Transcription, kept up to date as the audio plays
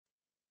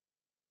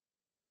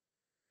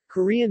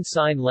Korean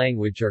Sign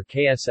Language or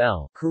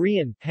KSL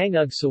Korean,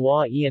 Hangug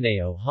Sawa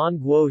Ianeo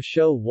Hangguo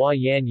Sho Wa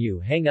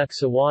Yanyu Hanguk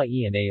Sawa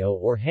Ianeo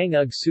or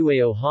Hangug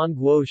Sueo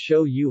Hangguo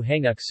Sho Yu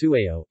Hanguk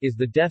Sueo, is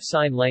the deaf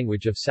sign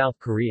language of South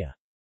Korea.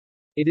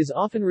 It is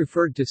often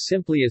referred to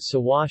simply as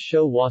Sawa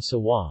Sho Wa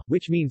Sawa,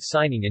 which means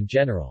signing in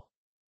general.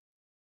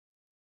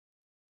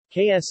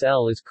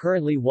 KSL is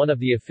currently one of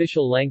the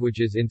official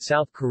languages in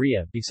South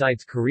Korea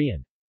besides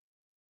Korean.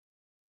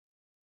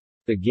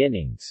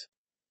 Beginnings.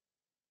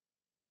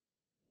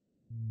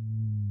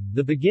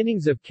 The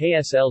beginnings of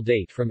KSL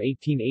date from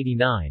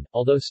 1889,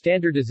 although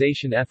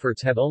standardization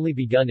efforts have only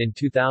begun in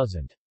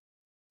 2000.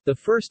 The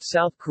first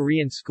South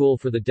Korean school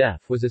for the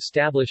deaf was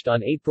established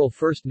on April 1,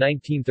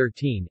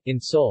 1913, in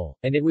Seoul,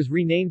 and it was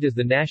renamed as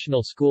the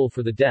National School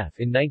for the Deaf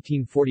in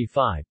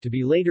 1945, to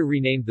be later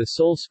renamed the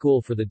Seoul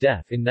School for the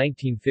Deaf in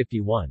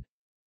 1951.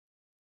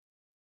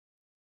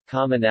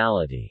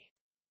 Commonality.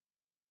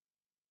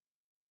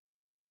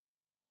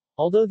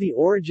 Although the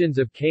origins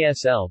of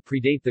KSL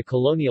predate the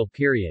colonial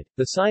period,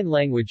 the sign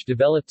language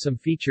developed some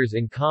features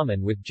in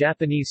common with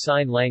Japanese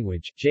Sign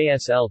Language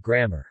 (JSL)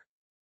 grammar.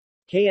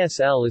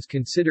 KSL is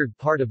considered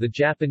part of the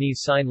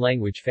Japanese Sign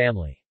Language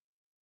family.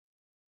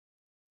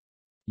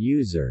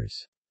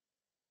 Users.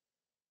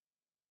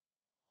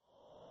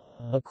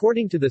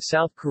 According to the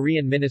South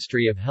Korean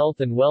Ministry of Health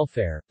and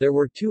Welfare, there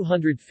were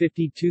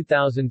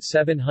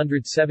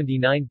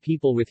 252,779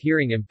 people with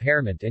hearing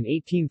impairment and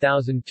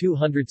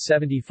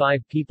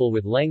 18,275 people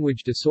with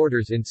language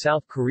disorders in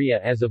South Korea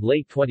as of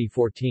late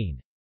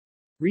 2014.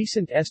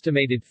 Recent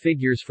estimated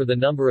figures for the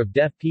number of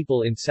deaf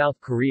people in South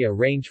Korea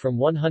range from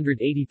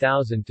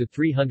 180,000 to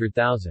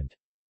 300,000.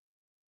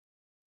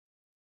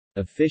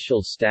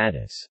 Official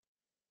status.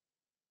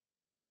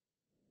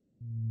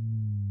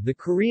 The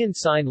Korean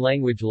Sign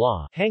Language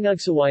Law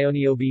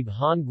Hangugsawayoneobib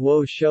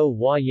Hangguo Sho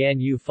Wa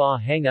Yanyu Fa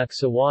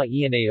Hanguksawa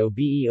Ianeo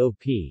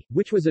Beop,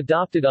 which was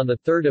adopted on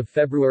 3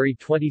 February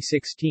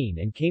 2016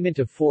 and came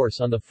into force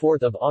on 4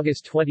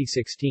 August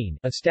 2016,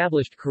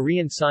 established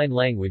Korean Sign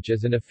Language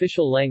as an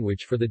official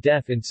language for the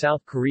deaf in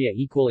South Korea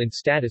equal in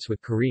status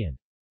with Korean.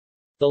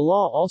 The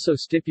law also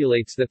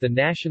stipulates that the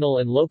national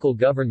and local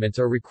governments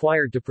are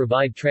required to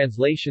provide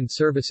translation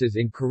services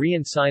in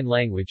Korean Sign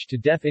Language to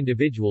deaf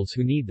individuals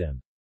who need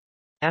them.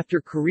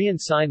 After Korean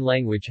Sign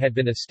Language had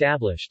been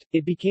established,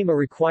 it became a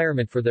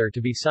requirement for there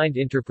to be signed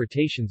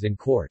interpretations in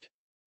court.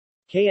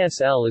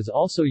 KSL is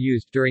also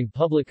used during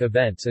public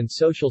events and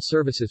social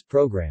services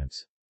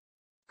programs.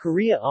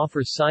 Korea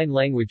offers sign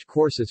language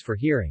courses for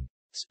hearing.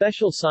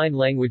 Special sign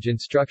language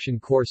instruction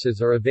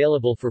courses are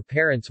available for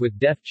parents with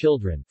deaf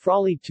children.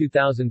 Frawley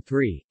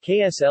 2003,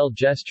 KSL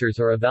gestures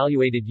are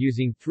evaluated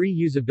using 3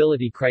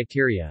 usability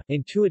criteria: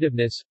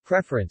 intuitiveness,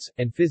 preference,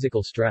 and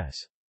physical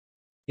stress.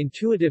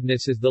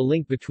 Intuitiveness is the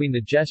link between the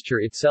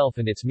gesture itself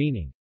and its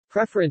meaning.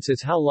 Preference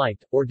is how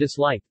liked, or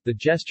disliked, the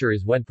gesture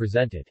is when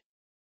presented.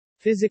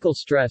 Physical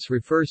stress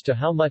refers to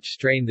how much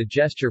strain the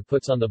gesture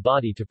puts on the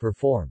body to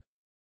perform.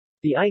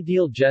 The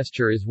ideal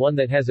gesture is one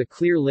that has a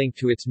clear link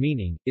to its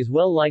meaning, is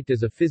well liked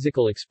as a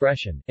physical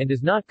expression, and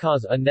does not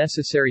cause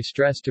unnecessary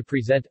stress to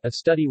present. A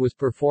study was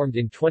performed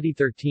in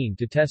 2013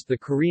 to test the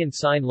Korean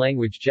Sign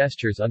Language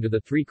gestures under the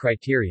 3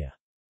 criteria.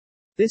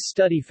 This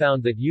study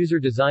found that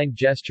user-designed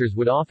gestures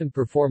would often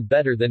perform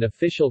better than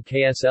official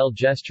KSL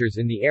gestures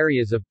in the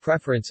areas of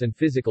preference and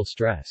physical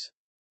stress.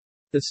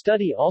 The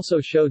study also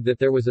showed that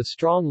there was a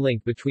strong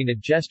link between a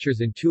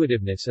gesture's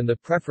intuitiveness and the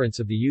preference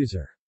of the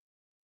user.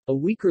 A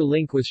weaker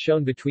link was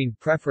shown between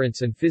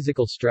preference and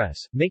physical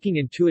stress, making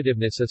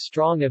intuitiveness a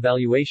strong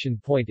evaluation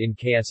point in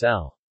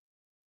KSL.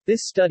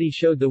 This study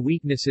showed the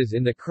weaknesses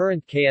in the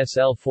current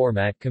KSL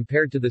format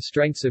compared to the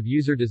strengths of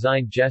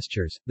user-designed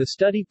gestures. The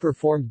study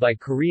performed by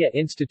Korea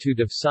Institute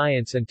of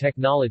Science and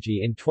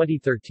Technology in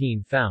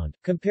 2013 found,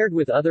 compared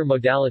with other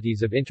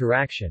modalities of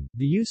interaction,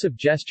 the use of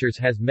gestures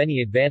has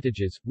many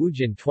advantages.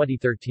 Woojin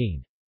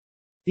 2013.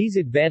 These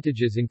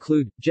advantages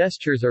include,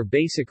 gestures are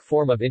basic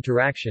form of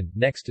interaction,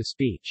 next to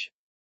speech.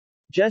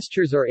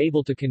 Gestures are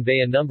able to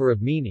convey a number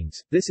of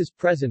meanings. This is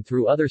present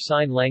through other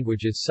sign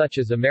languages such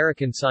as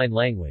American Sign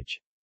Language.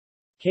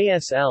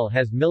 KSL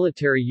has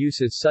military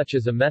uses such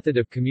as a method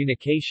of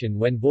communication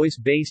when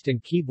voice-based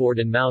and keyboard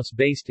and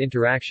mouse-based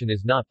interaction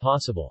is not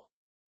possible.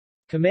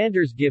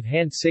 Commanders give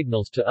hand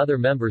signals to other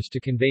members to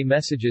convey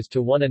messages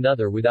to one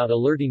another without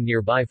alerting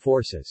nearby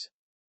forces.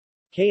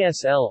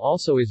 KSL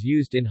also is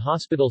used in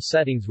hospital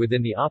settings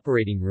within the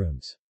operating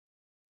rooms.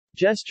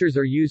 Gestures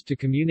are used to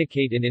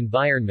communicate in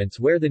environments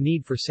where the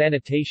need for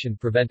sanitation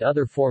prevent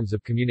other forms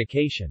of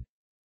communication.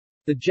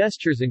 The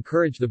gestures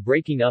encourage the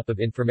breaking up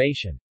of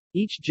information.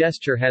 Each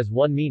gesture has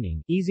one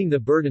meaning, easing the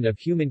burden of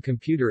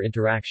human-computer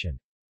interaction.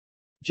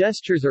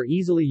 Gestures are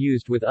easily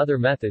used with other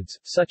methods,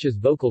 such as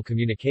vocal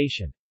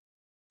communication.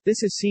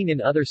 This is seen in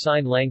other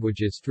sign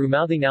languages through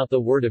mouthing out the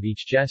word of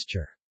each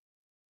gesture.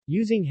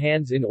 Using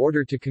hands in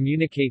order to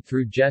communicate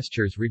through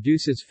gestures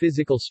reduces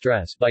physical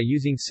stress by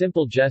using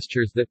simple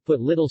gestures that put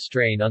little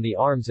strain on the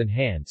arms and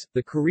hands.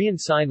 The Korean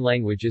Sign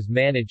Language is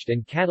managed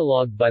and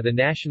catalogued by the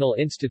National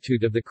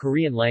Institute of the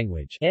Korean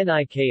Language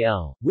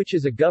 (NIKL), which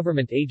is a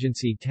government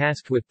agency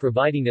tasked with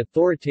providing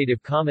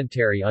authoritative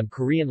commentary on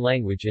Korean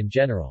language in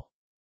general.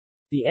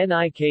 The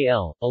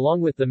NIKL,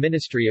 along with the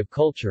Ministry of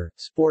Culture,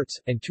 Sports,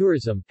 and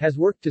Tourism, has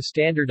worked to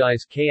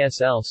standardize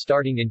KSL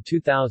starting in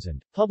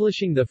 2000,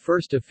 publishing the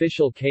first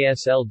official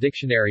KSL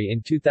dictionary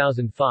in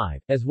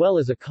 2005, as well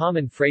as a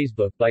common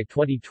phrasebook by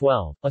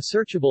 2012. A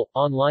searchable,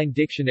 online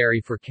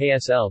dictionary for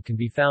KSL can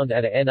be found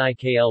at a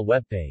NIKL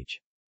webpage.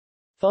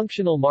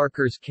 Functional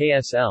markers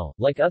KSL,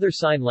 like other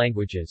sign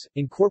languages,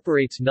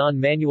 incorporates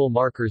non-manual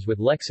markers with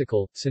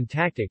lexical,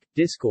 syntactic,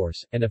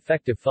 discourse, and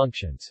affective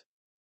functions.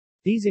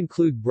 These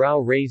include brow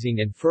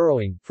raising and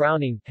furrowing,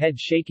 frowning, head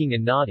shaking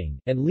and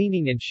nodding, and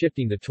leaning and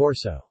shifting the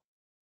torso.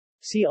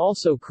 See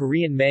also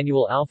Korean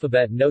Manual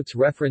Alphabet Notes.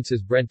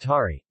 References.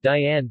 Brentari,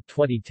 Diane,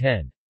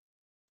 2010.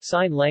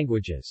 Sign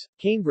Languages.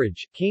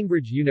 Cambridge,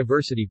 Cambridge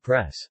University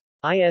Press.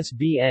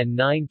 ISBN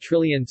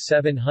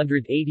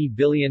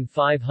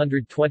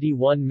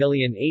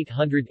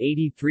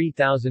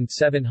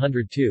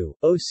 9780521883702,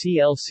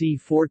 OCLC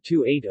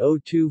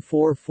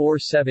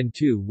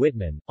 4280244472.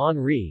 Whitman,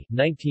 Henri,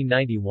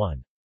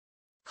 1991.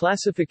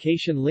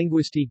 Classification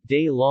linguistique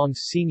des langues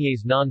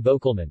signées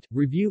non-vocalement,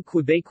 Revue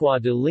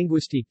québécoise de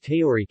linguistique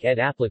théorique et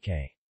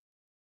appliquée.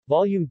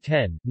 Volume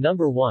 10, No.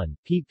 1,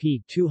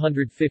 pp.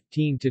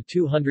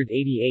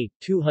 215-288,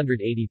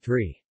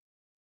 283.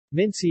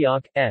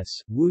 Minseok,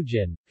 S.,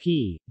 Woojin,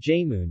 P.,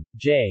 Jaemoon,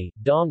 J.,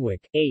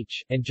 Dongwick,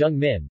 H., and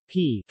Jungmin,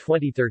 P.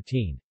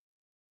 2013.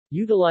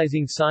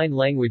 Utilizing Sign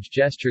Language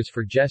Gestures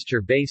for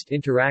Gesture-Based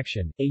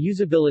Interaction, a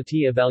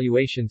Usability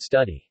Evaluation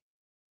Study.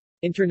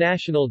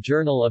 International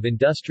Journal of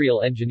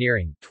Industrial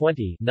Engineering,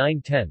 20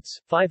 9/10,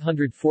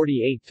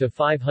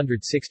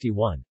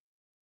 548-561.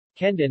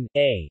 Kendon,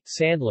 A.,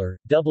 Sandler,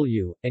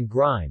 W., and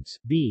Grimes,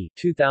 B.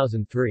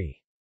 2003.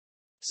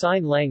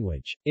 Sign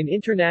Language. In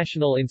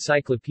International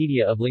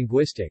Encyclopedia of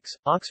Linguistics,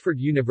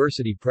 Oxford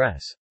University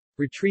Press.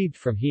 Retrieved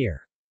from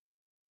here.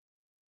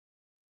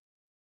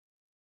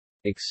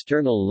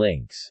 External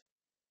links.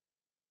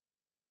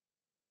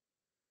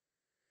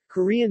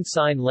 Korean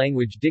Sign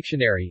Language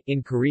Dictionary,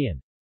 in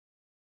Korean.